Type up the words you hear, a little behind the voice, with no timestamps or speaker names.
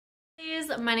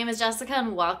My name is Jessica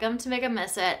and welcome to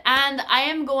makeup.misfit, and I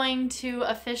am going to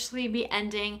officially be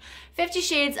ending 50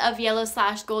 Shades of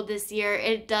Yellow/Gold this year.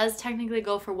 It does technically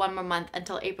go for one more month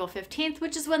until April 15th,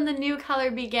 which is when the new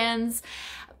color begins.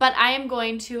 But I am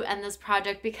going to end this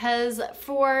project because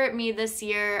for me this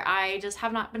year, I just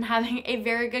have not been having a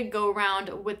very good go round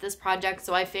with this project.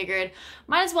 So I figured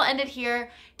might as well end it here,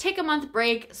 take a month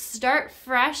break, start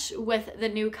fresh with the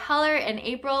new color in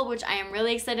April, which I am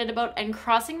really excited about, and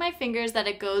crossing my fingers that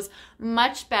it goes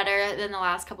much better than the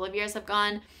last couple of years have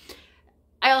gone.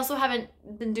 I also haven't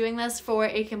been doing this for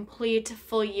a complete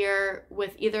full year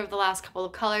with either of the last couple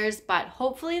of colors, but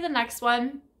hopefully the next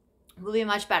one will be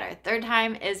much better. Third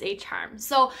time is a charm.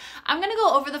 So I'm going to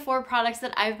go over the 4 products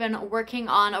that I've been working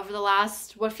on over the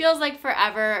last, what feels like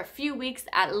forever, a few weeks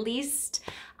at least,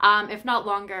 if not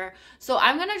longer. So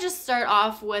I'm going to just start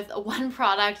off with one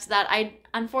product that I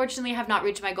unfortunately have not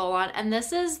reached my goal on, and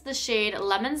this is the shade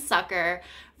Lemon Sucker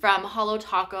from Holo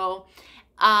Taco.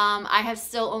 I have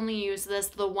still only used this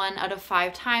the 1 out of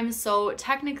 5 times, so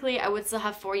technically I would still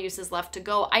have 4 uses left to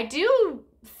go. I do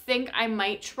think I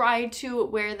might try to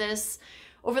wear this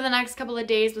over the next couple of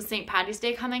days with St. Patty's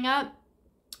Day coming up.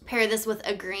 Pair this with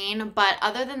a green, but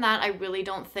other than that, I really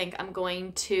don't think I'm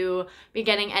going to be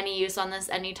getting any use on this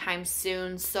anytime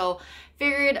soon. So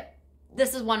figured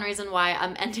this is one reason why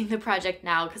I'm ending the project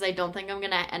now, because I don't think I'm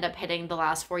going to end up hitting the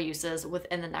last 4 uses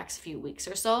within the next few weeks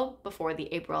or so before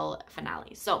the April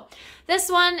finale. So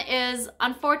this one is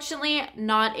unfortunately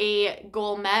not a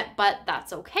goal met, but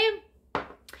that's okay.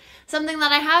 Something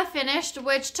that I have finished,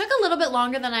 which took a little bit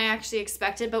longer than I actually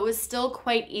expected, but was still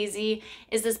quite easy,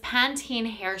 is this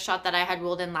Pantene hair shot that I had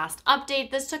rolled in last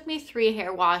update. This took me 3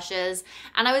 hair washes,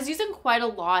 and I was using quite a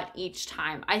lot each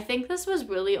time. I think this was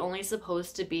really only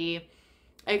supposed to be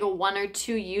like a 1 or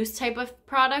 2 use type of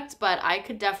product, but I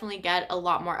could definitely get a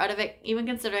lot more out of it. Even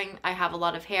considering I have a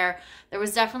lot of hair, there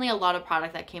was definitely a lot of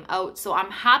product that came out. So I'm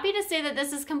happy to say that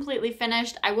this is completely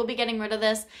finished. I will be getting rid of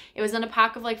this. It was in a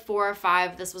pack of like 4 or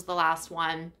 5. This was the last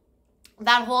one.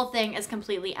 That whole thing is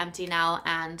completely empty now,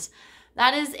 and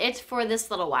that is it for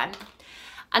this little one.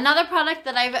 Another product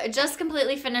that I've just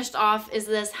completely finished off is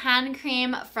this hand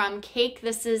cream from Cake.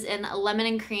 This is in lemon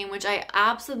and cream, which I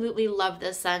absolutely love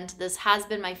this scent. This has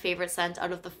been my favorite scent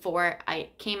out of the 4. I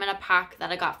came in a pack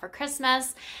that I got for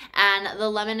Christmas, and the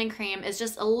lemon and cream is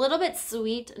just a little bit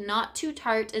sweet, not too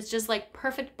tart. It's just like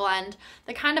perfect blend,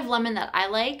 the kind of lemon that I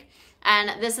like,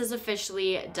 and this is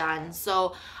officially done.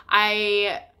 So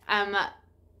I am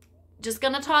just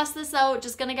gonna toss this out,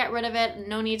 just gonna get rid of it.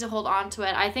 No need to hold on to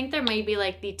it. I think there may be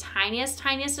like the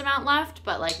tiniest amount left,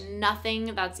 but like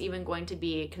nothing that's even going to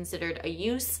be considered a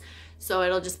use. So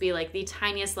it'll just be like the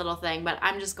tiniest little thing, but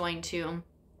I'm just going to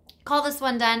call this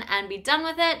one done and be done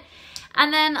with it.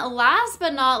 And then last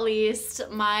but not least,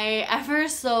 my ever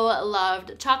so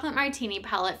loved chocolate martini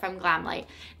palette from Glamlite.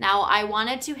 Now I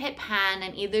wanted to hit pan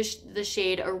in either the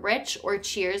shade Rich or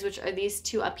Cheers, which are these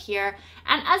 2 up here.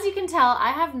 And as you can tell,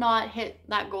 I have not hit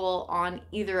that goal on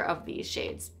either of these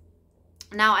shades.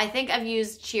 Now, I think I've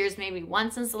used Cheers maybe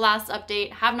once since the last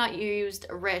update, have not used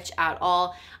Rich at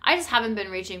all. I just haven't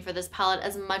been reaching for this palette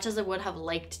as much as I would have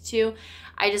liked to.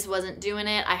 I just wasn't doing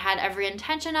it. I had every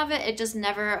intention of it. It just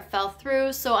never fell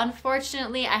through. So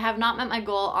unfortunately, I have not met my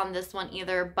goal on this one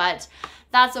either, but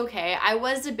that's okay. I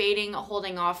was debating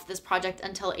holding off this project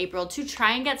until April to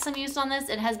try and get some use on this.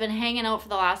 It has been hanging out for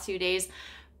the last few days.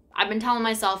 I've been telling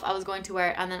myself I was going to wear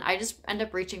it, and then I just end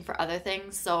up reaching for other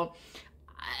things. So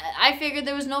I figured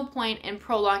there was no point in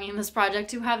prolonging this project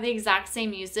to have the exact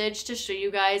same usage to show you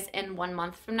guys in 1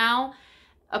 month from now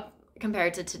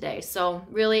compared to today. So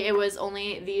really it was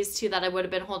only these 2 that I would have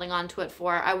been holding on to it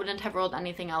for. I wouldn't have rolled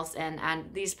anything else in,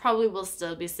 and these probably will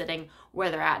still be sitting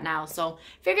where they're at now. So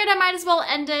figured I might as well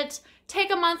end it,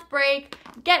 take a month break,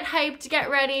 get hyped, get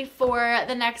ready for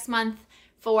the next month,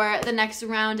 for the next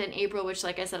round in April, which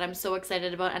like I said, I'm so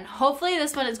excited about. And hopefully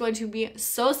this one is going to be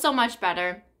so much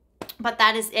better. But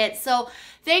that is it. So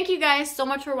thank you guys so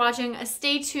much for watching.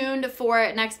 Stay tuned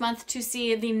for next month to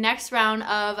see the next round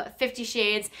of 50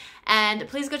 Shades. And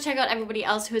please go check out everybody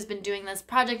else who has been doing this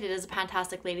project. It is a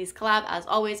fantastic ladies collab. As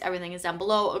always, everything is down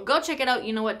below. Go check it out.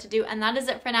 You know what to do. And that is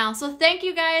it for now. So thank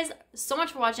you guys so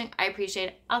much for watching. I appreciate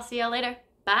it. I'll see y'all later.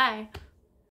 Bye.